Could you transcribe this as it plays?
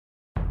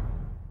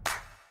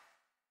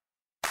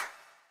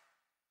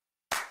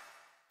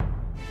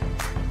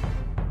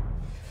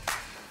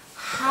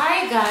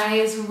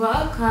guys,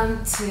 welcome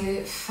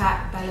to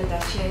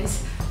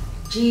Fabbyledutches.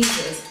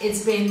 Jesus,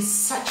 it's been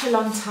such a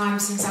long time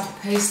since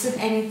I've posted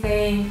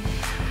anything,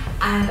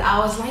 and I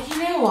was like,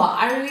 you know what,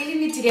 I really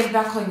need to get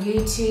back on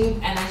YouTube,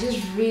 and I just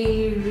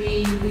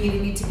really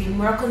need to be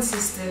more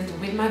consistent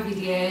with my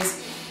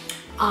videos.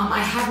 I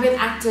have been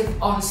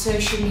active on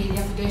social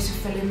media. For those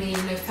who follow me,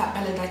 you know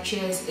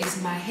Fabbyledutches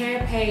is my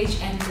hair page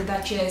and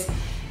ledutches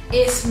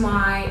is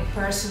my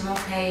personal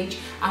page.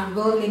 I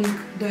will link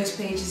those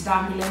pages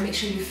down below. Make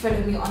sure you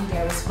follow me on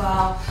there as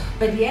well.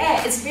 But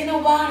yeah, it's been a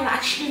while and I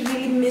actually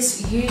really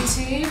miss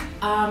YouTube.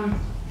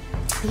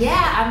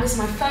 Yeah, I miss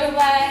my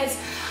followers.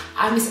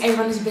 I miss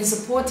everyone who's been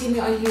supporting me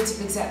on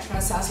YouTube, etc.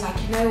 So I was like,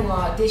 you know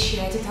what, this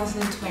year,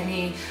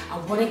 2020, I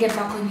want to get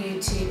back on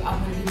YouTube. I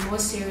want to be more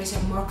serious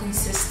and more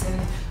consistent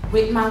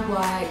with my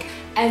work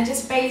and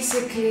just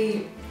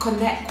basically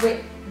connect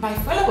with my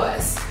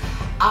followers.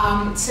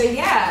 So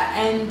yeah,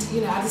 and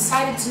you know, I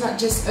decided to not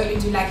just only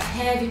do like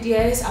hair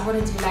videos. I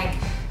want to do like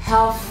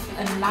health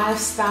and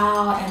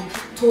lifestyle and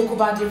talk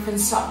about different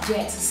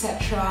subjects,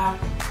 etc.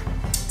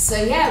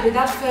 So yeah,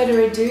 without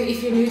further ado,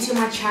 if you're new to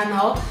my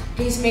channel,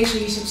 please make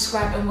sure you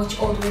subscribe and watch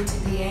all the way to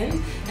the end.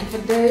 And for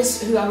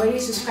those who are already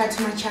subscribed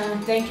to my channel,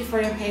 thank you for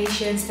your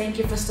patience. Thank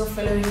you for still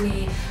following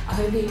me. I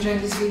hope you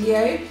enjoyed this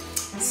video.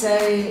 So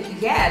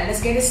yeah,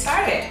 let's get it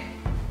started.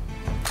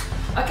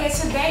 Okay,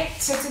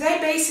 so today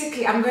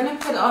basically I'm gonna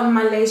put on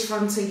my lace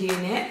frontal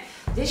unit.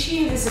 This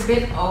unit is a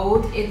bit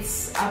old.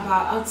 It's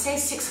about, I would say,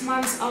 6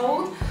 months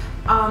old.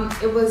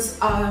 It was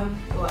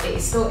well,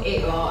 it's still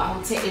I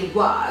would say it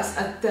was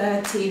a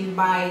 13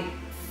 by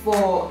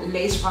 4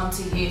 lace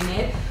frontal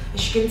unit.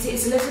 As you can see,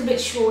 it's a little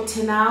bit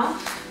shorter now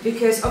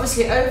because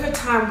obviously over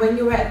time when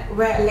you wear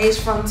a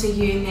lace frontal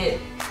unit,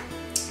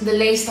 the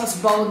lace starts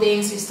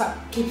balding, so you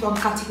keep on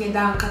cutting it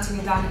down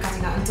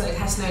until it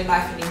has no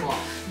life anymore.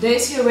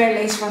 Those who wear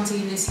lace frontal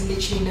units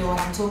literally know what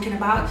I'm talking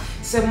about.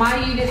 So my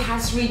unit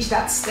has reached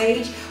that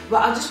stage,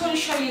 but I just want to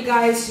show you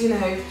guys, you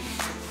know,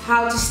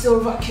 how to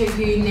still rock your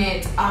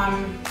unit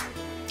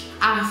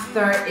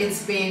after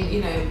it's been,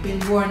 you know, been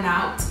worn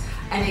out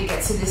and it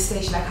gets to this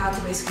stage, like how to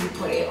basically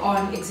put it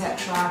on,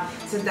 etc.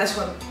 So that's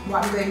what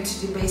I'm going to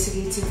do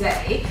basically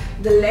today.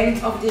 The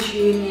length of this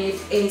unit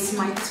is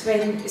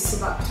it's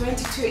about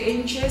 22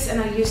 inches,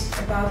 and I used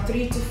about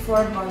 3 to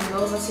 4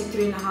 bundles. I'll say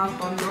 3.5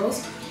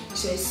 bundles.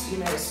 So it's, you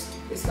know,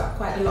 it's got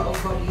quite a lot of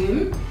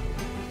volume.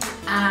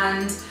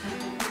 And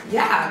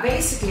yeah,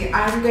 basically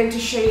I'm going to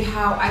show you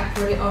how I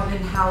put it on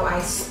and how I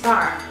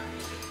start.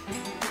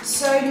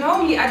 So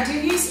normally I do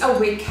use a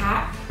wig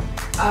cap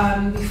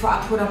before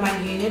I put on my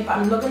unit, but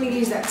I'm not going to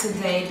use that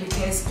today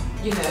because,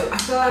 you know, I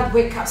feel like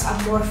wig caps are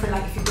more for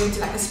like if you're going to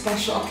like a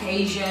special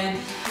occasion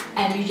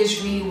and you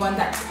just really want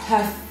that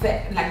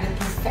perfect, like the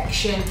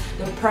perfection,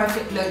 the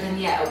perfect look, then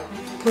yeah,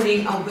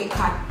 putting a wig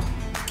cap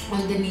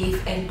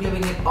underneath and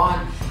gluing it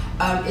on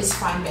is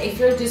fine. But if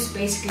you're just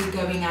basically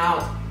going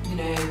out, you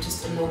know,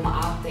 just a normal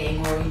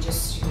outing, or you're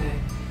just, you know,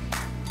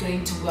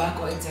 going to work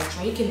or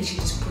etc., you can literally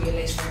just put your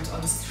lace front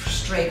on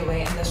straight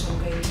away, and that's what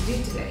I'm going to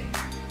do today.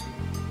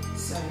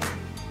 So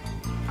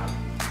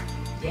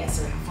yeah,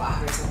 sorry, I thought I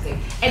heard something.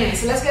 Anyway,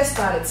 so let's get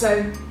started.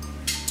 So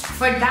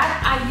for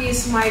that I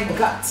use my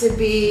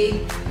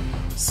Got2b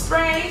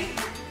spray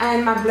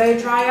and my blow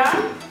dryer.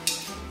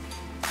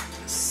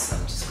 So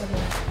I'm just gonna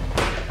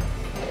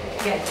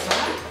get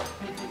that.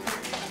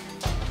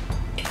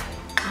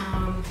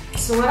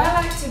 So what I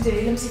like to do,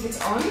 let me see if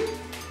it's on.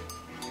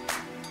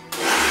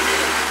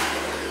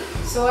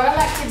 So what I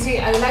like to do,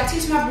 I like to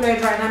use my blow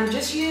dryer, and I'm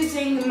just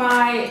using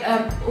my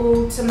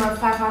Ultima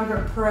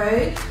 500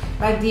 Pro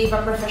by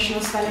Diva Professional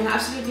Styling. I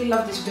absolutely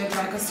love this blow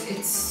dryer because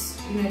it's,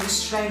 you know, the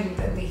strength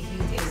and the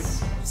heat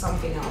is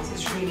something else.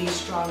 It's really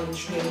strong and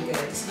it's really good.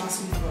 It's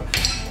lasted me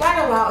for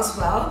quite a while as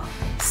well.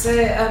 So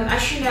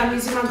as you know, I'm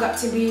using my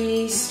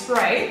Got2b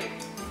spray.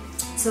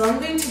 So what I'm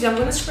going to do, I'm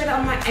going to spread it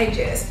on my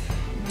edges.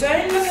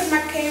 Don't look at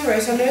my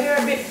cameras, I know they're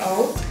a bit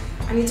old.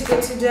 I need to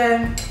go to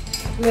the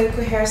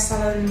local hair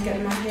salon and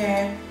get my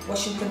hair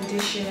washed and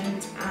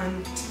conditioned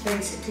and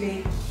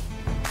basically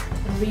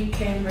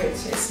re-camera it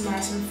so it's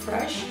nice and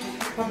fresh.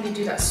 Probably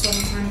do that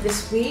sometime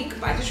this week,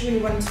 but I just really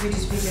wanted to do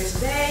this video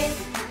today.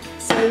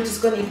 So I'm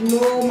just going to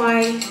ignore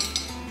my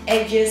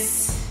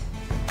edges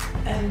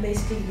and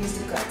basically use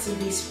the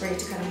Got2b spray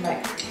to kind of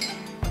like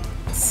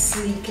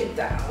sleek it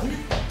down.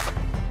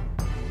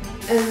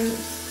 And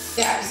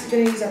yeah, I'm just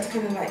going to use that to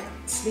kind of like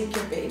sleek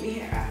your baby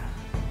hair out.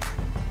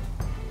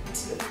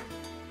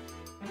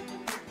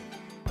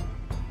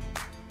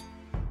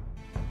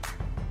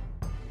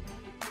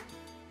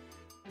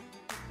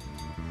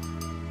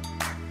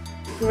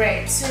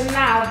 Great, so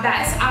now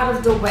that is out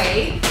of the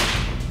way.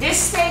 This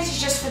stage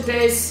is just for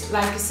those,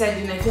 like I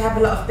said, you know, if you have a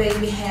lot of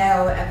baby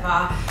hair or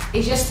whatever,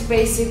 it's just to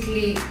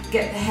basically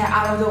get the hair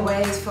out of the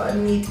way for a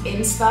neat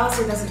install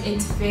so it doesn't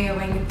interfere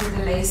when you put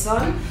the lace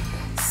on.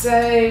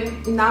 So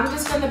now I'm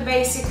just going to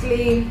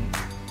basically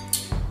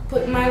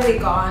put my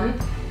wig on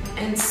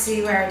and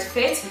see where it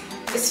fits.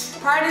 it's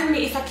pardon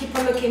me if I keep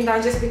on looking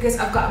down, just because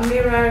I've got a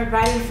mirror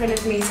right in front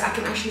of me so I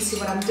can actually see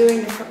what I'm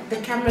doing. The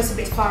camera's a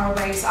bit far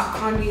away, so I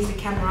can't use the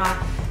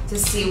camera to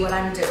see what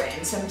I'm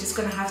doing. So I'm just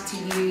gonna have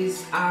to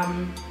use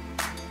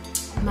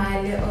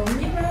my little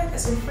mirror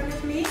that's in front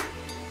of me.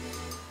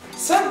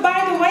 So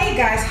by the way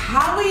guys,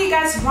 how were you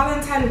guys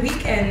Valentine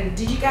weekend?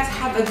 Did you guys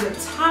have a good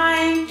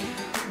time?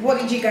 What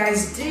did you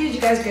guys do? Did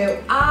you guys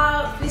go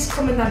out? Please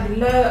comment down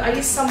below. Are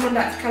you someone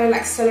that kind of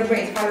like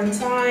celebrates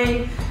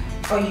Valentine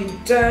or you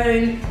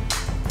don't?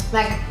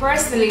 Like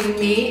personally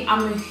me,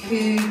 I'm a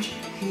huge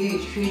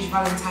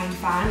Valentine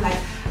fan. Like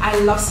I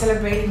love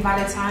celebrating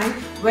Valentine,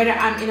 whether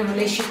I'm in a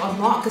relationship or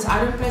not, because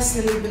I don't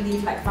personally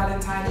believe like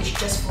Valentine is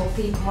just for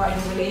people who are in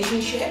a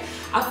relationship.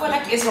 I feel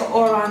like it's an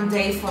all-around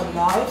day for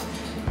love,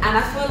 and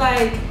I feel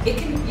like it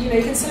can, you know,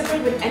 you can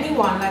celebrate with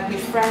anyone, like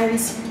with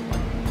friends,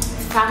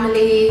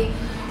 family,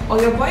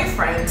 or your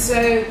boyfriend. So,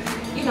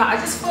 you know, I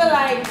just feel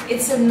like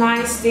it's a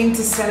nice thing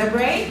to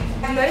celebrate.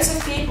 And loads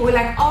of people were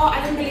like, oh,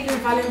 I don't believe in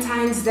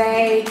Valentine's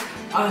Day.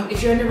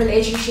 If you're in a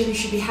relationship, you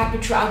should be happy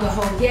throughout the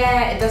whole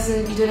year. You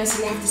don't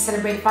necessarily have to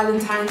celebrate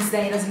Valentine's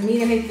Day. It doesn't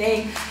mean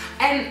anything.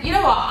 And you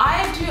know what?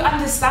 I do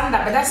understand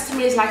that, but that's to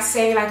me is like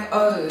saying like,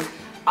 oh,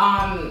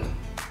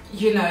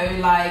 you know,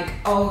 like,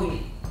 oh,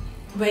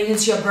 when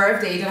it's your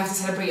birthday, you don't have to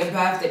celebrate your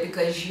birthday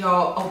because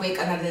you're awake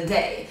another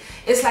day.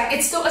 It's like,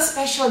 it's still a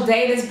special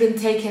day that's been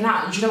taken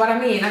out. Do you know what I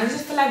mean? And I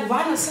just feel like,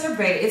 why not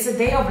celebrate it? It's a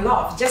day of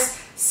love. Just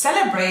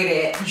celebrate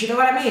it. Do you know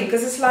what I mean?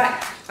 Because it's like,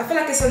 I feel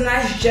like it's a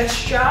nice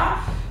gesture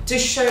to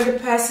show the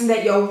person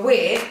that you're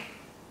with,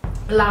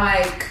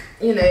 like,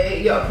 you know,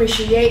 your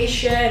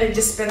appreciation, and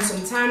just spend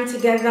some time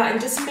together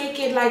and just make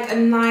it like a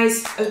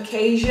nice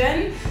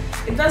occasion.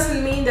 It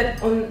doesn't mean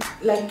that on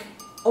like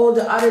all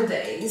the other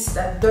days,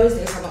 that those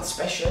days are not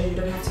special. You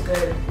don't have to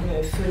go, you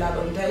know, full out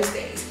on those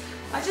days.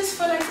 I just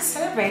feel like to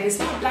celebrate, it's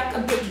not like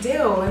a big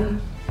deal.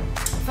 And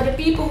for the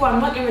people who are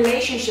not in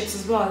relationships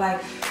as well,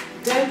 like,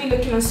 don't be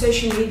looking on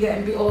social media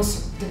and be all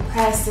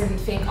depressed and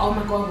think, oh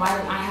my god, why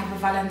don't I have a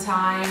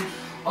Valentine?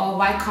 Or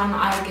why can't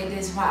I get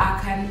this? Why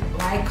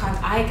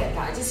can't I get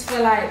that? I just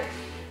feel like,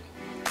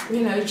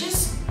 you know,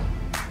 just,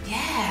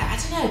 yeah, I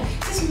don't know,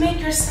 just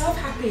make yourself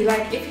happy.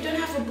 Like, if you don't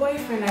have a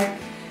boyfriend, like,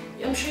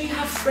 I'm sure you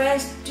have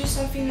friends, do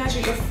something nice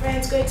with your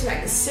friends, go to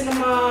like the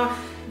cinema,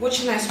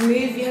 watch a nice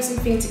movie, have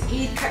something to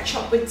eat, catch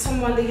up with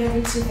someone that you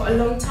haven't seen for a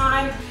long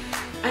time.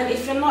 And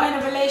if you're not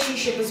in a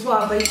relationship as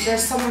well, but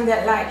there's someone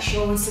that likes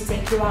you or wants to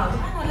take you out,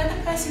 why not let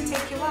the person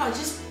take you out?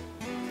 Just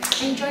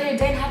enjoy your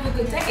day and have a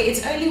good day.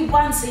 It's only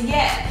once a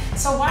year,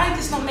 so why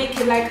just not make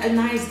it like a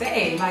nice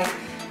day? Like,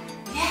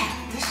 yeah,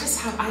 that's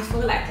just how I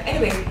feel like. But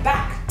anyway,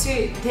 back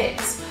to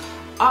this.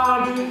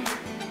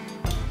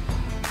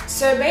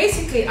 So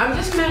basically, I'm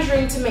just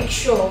measuring to make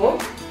sure,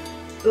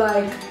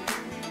 like,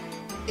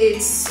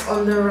 it's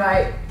on the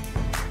right,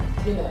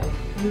 you know,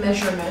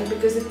 measurement.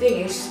 Because the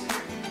thing is,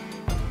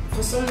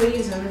 for some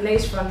reason, the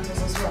lace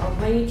frontals as well,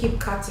 when you keep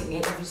cutting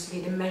it, obviously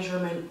the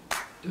measurements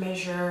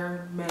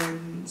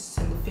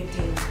and the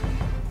fitting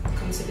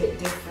becomes a bit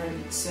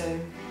different, so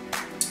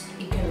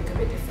it can look a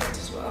bit different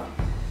as well.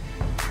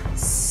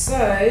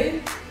 So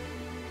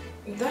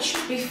that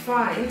should be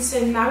fine.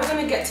 So now we're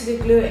going to get to the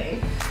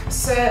gluing.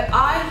 So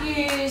I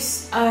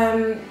use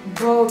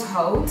Bold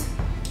Hold.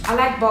 I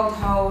like Bold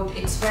Hold.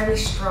 It's very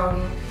strong.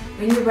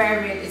 When you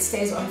wear it, it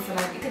stays on for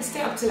like, it can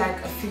stay up to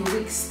like a few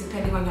weeks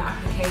depending on your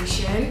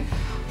application.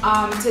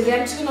 So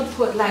then I'm just gonna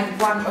put like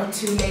 1 or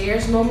 2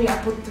 layers. Normally I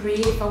put 3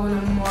 if I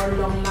want a more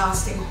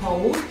long-lasting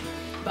hold.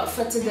 But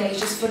for today,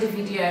 just for the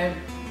video,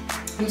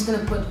 I'm just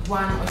gonna put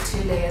 1 or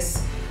 2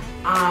 layers.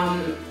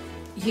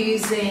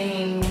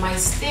 Using my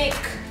stick,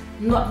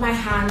 not my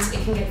hands.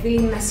 It can get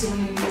really messy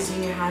when you're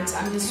using your hands.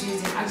 I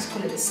just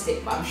call it a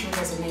stick, but I'm sure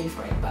there's a name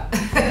for it, but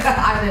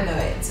I don't know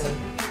it, so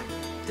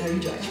don't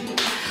judge me.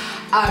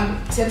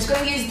 So I'm just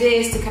gonna use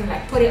this to kind of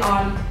like put it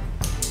on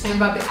and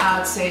rub it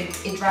out so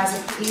it dries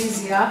up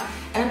easier.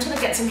 And I'm just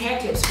gonna get some hair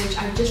clips, which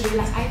I just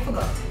realized I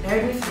forgot.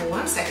 Bear with me for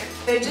 1 second.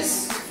 So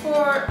just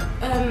for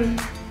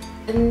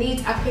a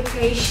neat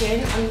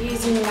application, I'm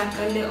using like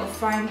a little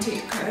fine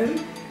tooth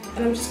comb,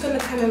 and I'm just gonna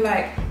kind of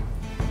like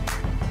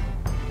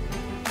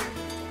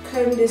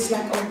comb this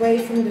like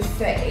away from the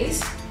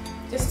face,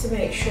 just to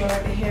make sure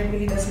that the hair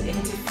really doesn't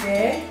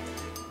interfere.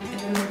 And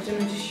then I'm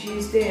gonna just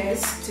use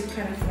this to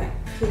kind of like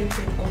clip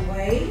it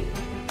away.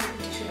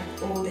 Make sure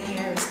like all the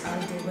hair is out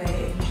of the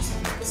way and you just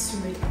have like a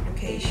smooth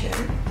application.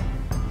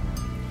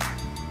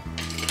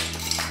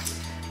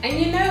 And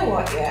you know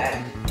what,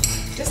 yeah?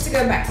 Just to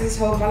go back to this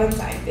whole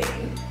Valentine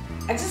thing,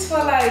 I just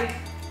feel like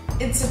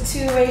it's a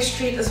two-way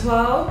street as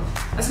well.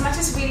 As much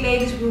as we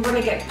ladies, we want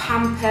to get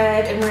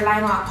pampered and rely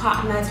on our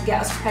partner to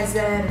get us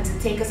present and to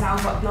take us out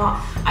and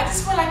whatnot, I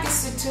just feel like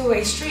it's a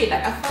two-way street.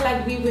 Like, I feel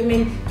like we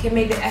women can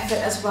make the effort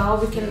as well.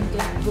 We can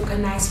like book a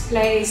nice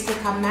place,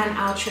 take our man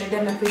out, show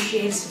them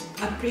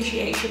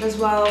appreciation as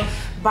well,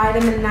 buy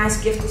them a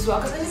nice gift as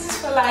well. Because I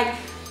just feel like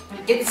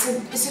it's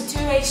a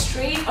two-way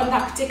street on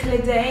that particular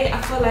day.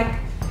 I feel like,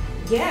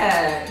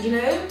 yeah, you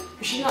know,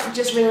 we should not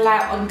just rely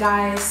on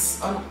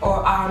guys or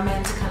our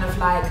men to kind of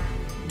like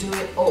do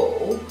it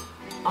all.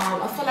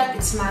 I feel like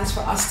it's nice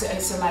for us to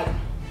also like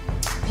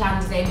plan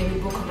the day,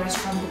 maybe book a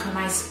restaurant, book a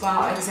nice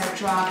spa,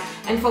 etc.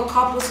 And for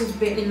couples who've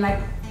been in like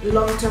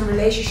long-term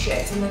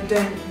relationships and they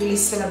don't really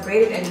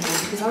celebrate it anymore,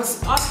 because I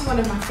was asking one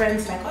of my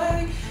friends like,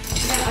 oh,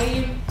 are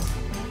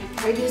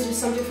you doing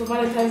something for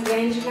Valentine's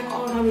Day? And she's like,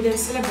 oh no, we don't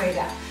celebrate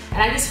that.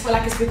 And I just feel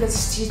like it's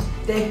because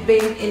they've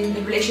been in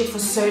the relationship for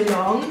so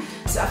long,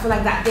 so I feel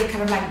like that day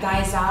kind of like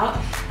dies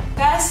out.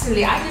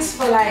 Personally, I just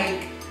feel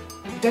like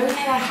don't let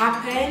that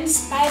happen.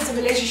 Spice the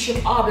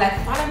relationship up. Like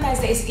Valentine's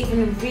Day is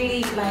even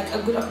really like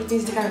a good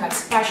opportunity to kind of like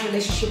spice your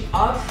relationship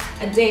up.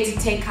 A day to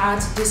take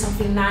out, to do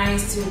something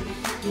nice, to,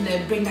 you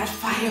know, bring that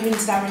fire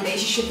into that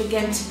relationship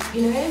again, to,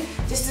 you know,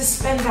 just to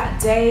spend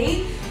that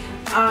day.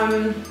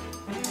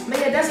 But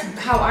yeah, that's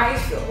how I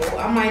feel.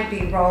 I might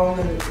be wrong,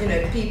 and you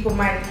know, people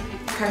might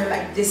kind of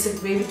like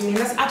disagree with me, and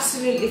that's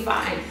absolutely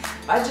fine.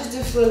 But I just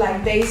do feel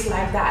like days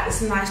like that,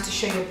 it's nice to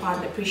show your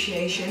partner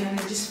appreciation, and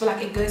I just feel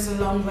like it goes a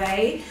long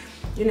way,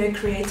 you know,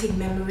 creating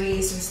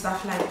memories and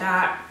stuff like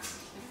that.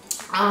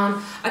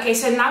 Okay,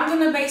 so now I'm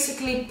gonna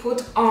basically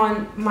put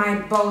on my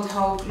bold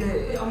hole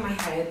glue on my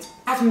head.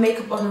 I have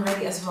makeup on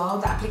already as well.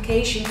 The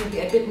application can be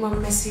a bit more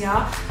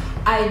messier.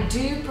 I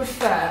do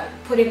prefer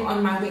putting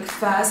on my wig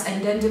first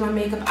and then do my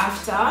makeup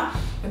after,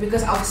 but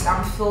because obviously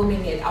I'm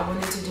filming it, I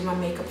wanted to do my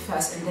makeup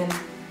first and then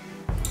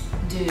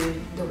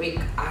do the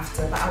wig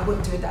after, but I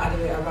would do it the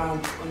other way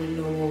around on a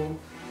normal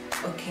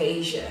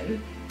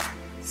occasion.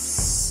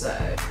 So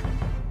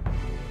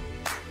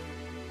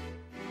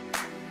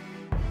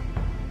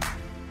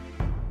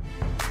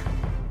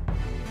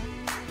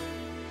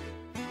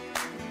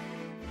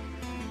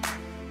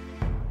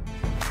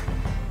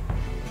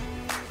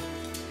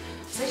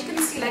as you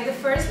can see, like the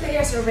first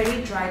layer is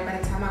already dried by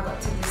the time I got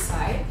to this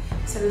side.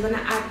 So we're gonna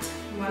add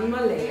one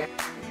more layer.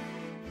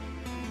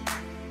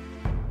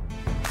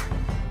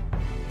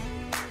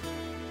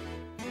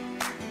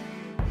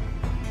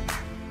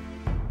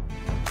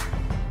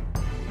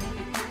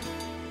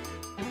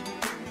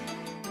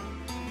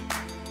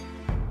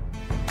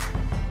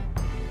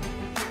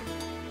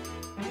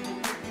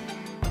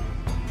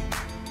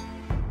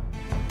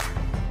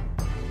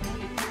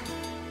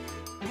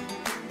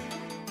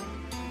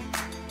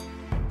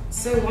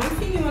 So one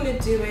thing you want to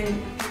do when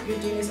you're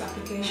doing this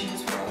application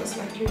as well is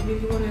like you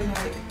really want to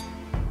like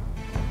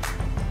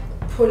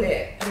pull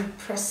it and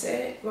press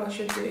it whilst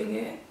you're doing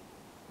it.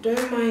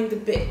 Don't mind the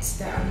bits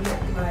that are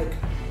not like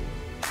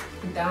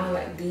down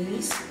like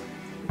these.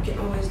 You can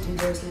always do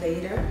those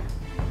later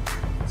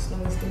as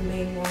long as the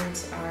main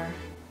ones are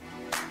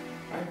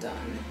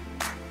done.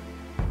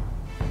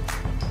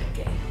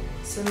 Okay,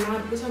 so now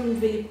because I'm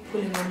really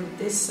pulling on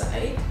this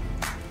side,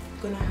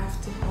 I'm gonna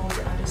have to hold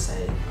the other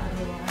side,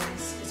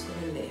 otherwise it's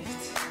gonna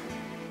lift.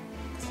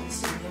 Because I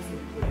see you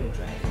haven't blow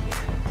dried it yet.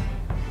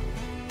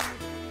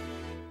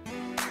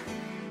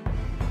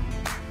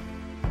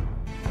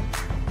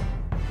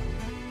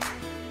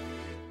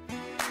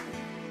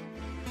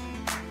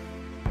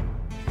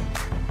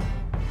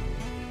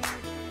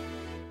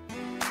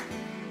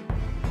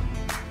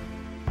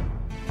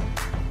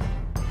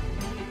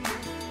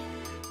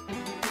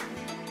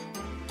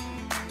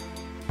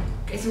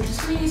 Okay, so I'm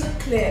just going to use a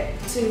clip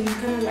to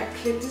kind of like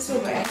clip this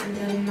away, and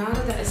then now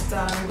that it's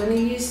done, I'm going to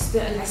use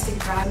the elastic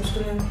band. I'm just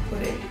going to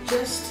put it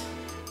just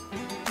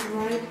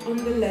right on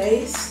the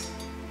lace.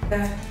 I'm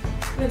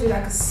going to do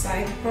like a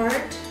side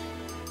part.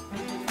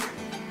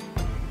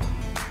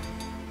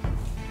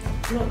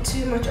 Not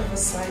too much of a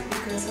side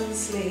because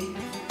obviously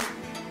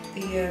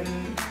the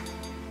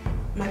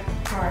my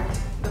part,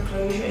 the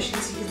closure, as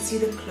you can see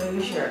the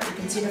closure, you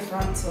can see the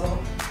frontal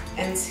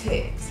and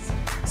tips.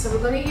 So we're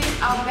going to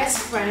use our best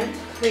friend,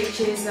 which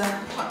is a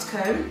hot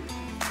comb.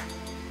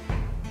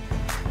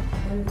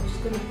 And we're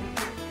just going to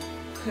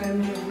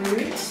comb the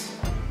roots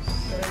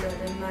so that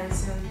they're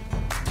nice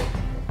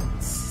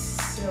and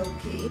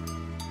silky.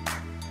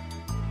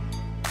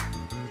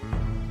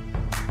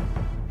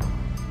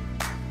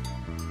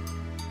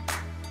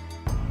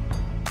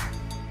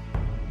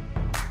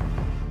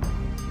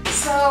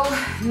 So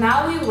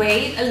now we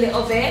wait a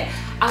little bit.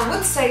 I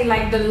would say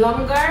like the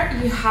longer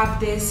you have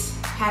this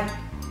head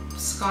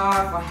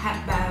scarf or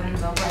headband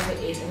or whatever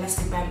it is,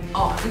 elastic band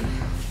on,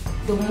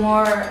 the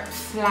more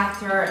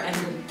flatter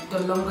and the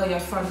longer your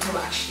frontal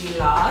actually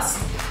lasts.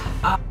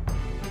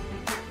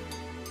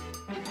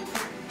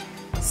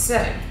 So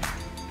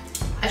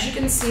as you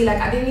can see, like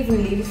I didn't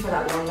even leave it for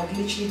that long, like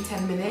literally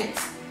 10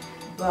 minutes,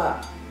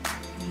 but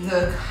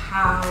look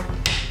how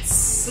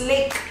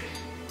slick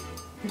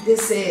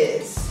this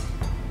is.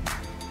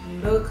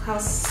 Look how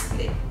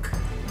slick.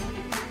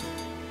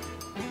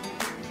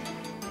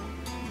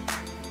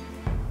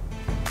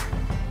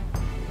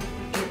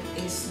 It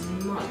is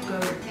not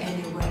going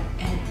anywhere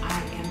and I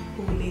am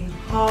pulling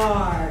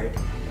hard.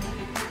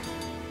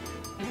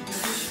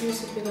 Let's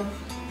use a bit of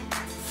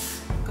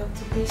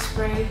Got2b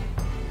spray.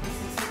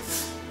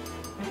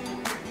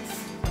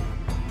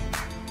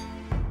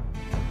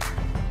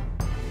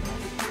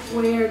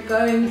 We're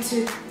going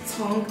to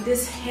tongue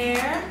this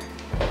hair.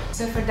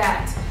 So for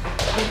that,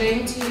 I'm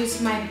going to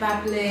use my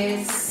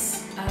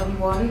Babyliss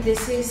one.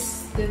 This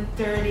is the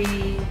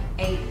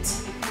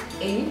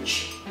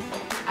 38-inch.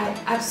 I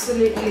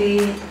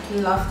absolutely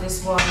love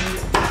this one.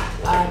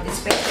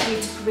 It's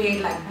basically to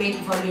create like big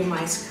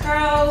volumized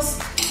curls.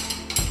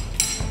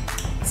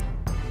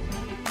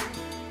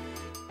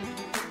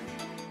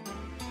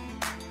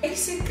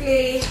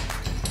 Basically,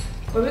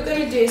 what we're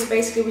going to do is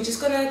basically we're just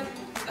going to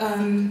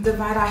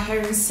divide our hair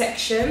in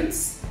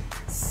sections.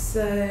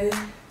 So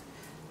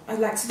I'd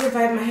like to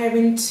divide my hair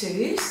in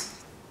twos,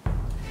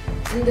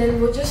 and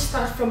then we'll just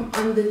start from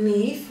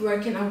underneath,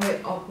 working our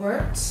way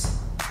upwards.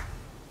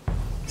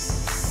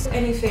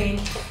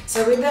 Anything.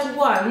 So with the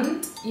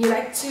wand, you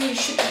like to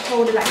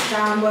hold it like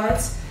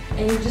downwards,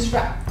 and you just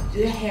wrap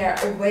the hair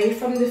away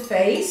from the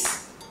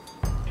face,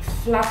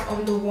 flat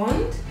on the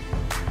wand,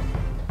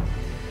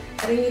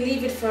 and then you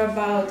leave it for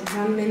about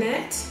 1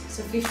 minute,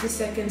 so 50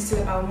 seconds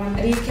to about 1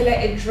 minute. And you can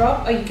let it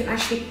drop, or you can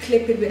actually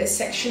clip it with a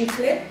section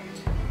clip,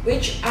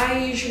 which I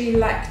usually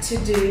like to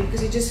do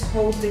because it just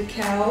holds the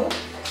curl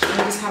and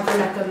just have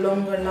like a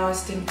longer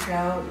lasting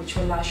curl, which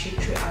will last you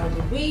throughout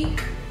the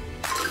week.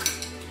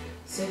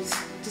 So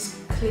just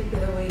clip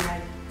it away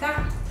like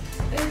that,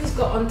 and then just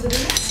go on to the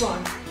next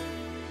one.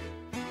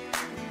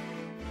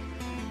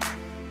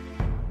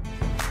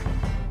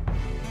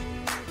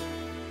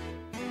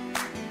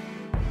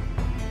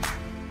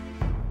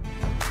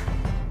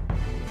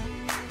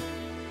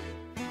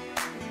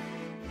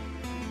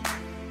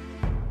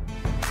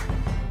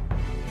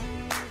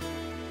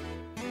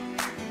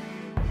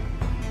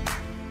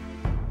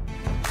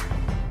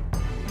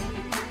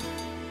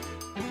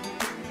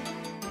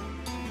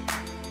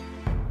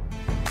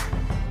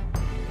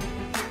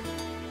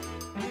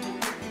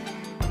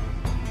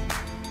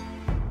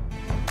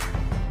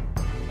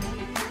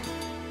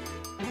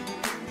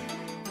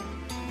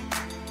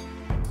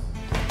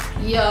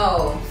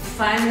 Yo,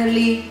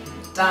 finally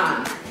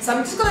done. So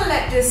I'm just gonna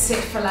let this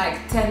sit for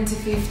like 10 to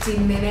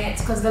 15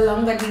 minutes because the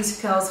longer these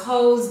curls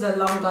hold, the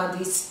longer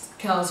these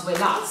curls will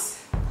last.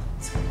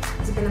 So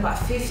it's been about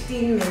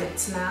 15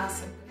 minutes now.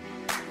 So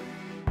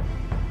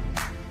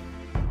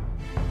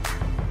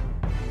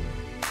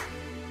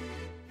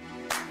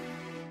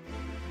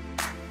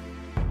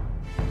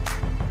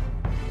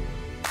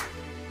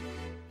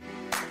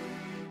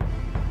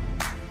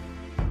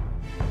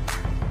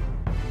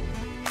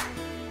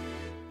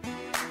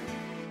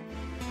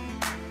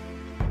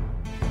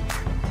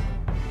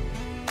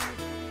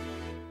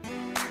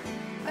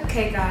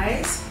okay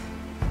guys,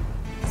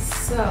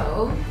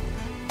 so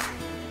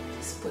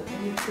just put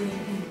everything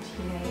in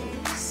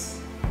place.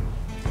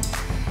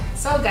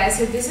 So guys,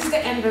 so this is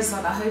the end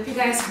result. I hope you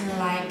guys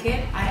like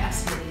it. I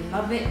absolutely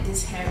love it.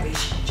 This hair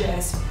is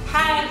just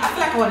fine. I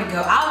feel like I want to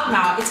go out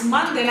now. It's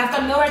Monday and I've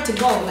got nowhere to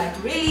go. Like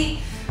really,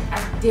 I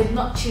did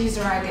not choose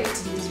the right day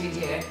to do this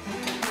video.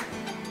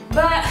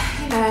 But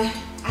you know,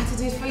 I have to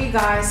do it for you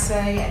guys. So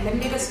yeah, let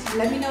me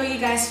know what you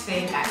guys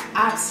think. I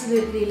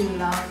absolutely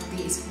love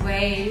these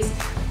waves.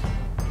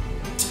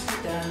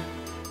 The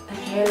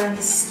hairline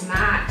is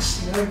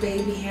snatched, little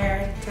baby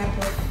hair type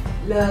of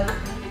look.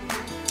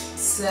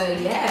 So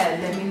yeah,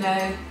 let me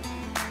know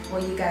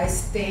what you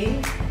guys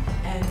think,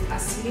 and I'll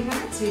see you in my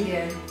next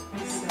video.